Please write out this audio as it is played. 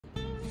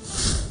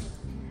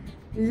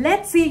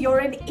Let's say you're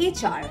in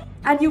HR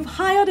and you've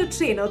hired a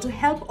trainer to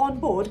help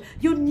onboard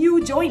your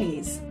new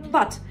joinees.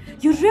 But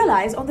you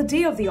realize on the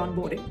day of the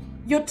onboarding,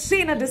 your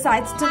trainer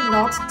decides to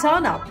not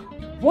turn up.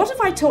 What if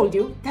I told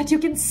you that you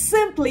can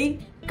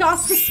simply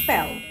cast a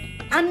spell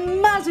and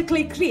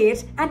magically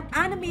create an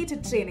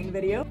animated training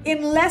video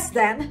in less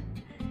than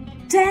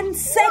 10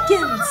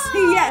 seconds.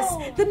 Yes,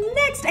 the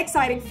next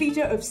exciting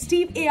feature of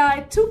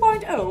Steve.AI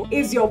 2.0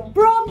 is your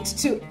prompt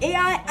to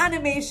AI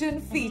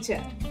animation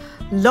feature.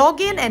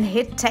 Log in and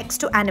hit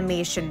text to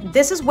animation.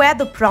 This is where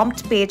the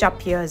prompt page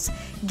appears.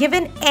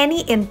 Given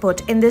any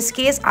input, in this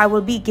case I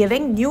will be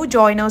giving new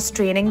joiners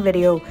training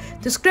video.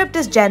 The script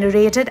is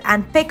generated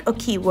and pick a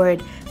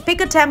keyword.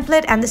 Pick a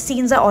template and the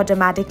scenes are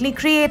automatically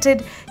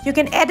created. You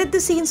can edit the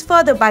scenes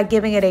further by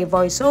giving it a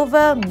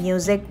voiceover,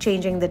 music,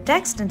 changing the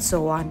text and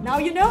so on. Now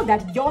you know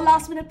that your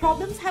last minute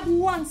problems have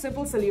one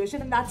simple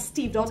solution, and that's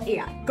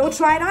Steve.AI. Go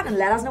try it out and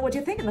let us know what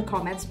you think in the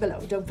comments below.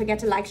 Don't forget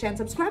to like, share and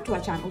subscribe to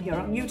our channel here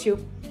on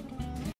YouTube.